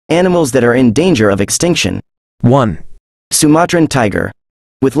Animals that are in danger of extinction. 1. Sumatran tiger.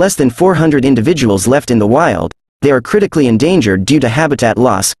 With less than 400 individuals left in the wild, they are critically endangered due to habitat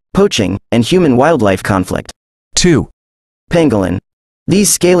loss, poaching, and human-wildlife conflict. 2. Pangolin.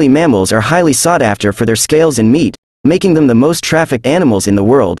 These scaly mammals are highly sought after for their scales and meat, making them the most trafficked animals in the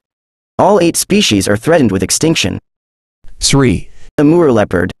world. All 8 species are threatened with extinction. 3. Amur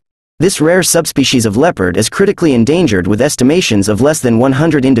leopard. This rare subspecies of leopard is critically endangered with estimations of less than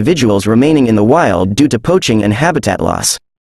 100 individuals remaining in the wild due to poaching and habitat loss.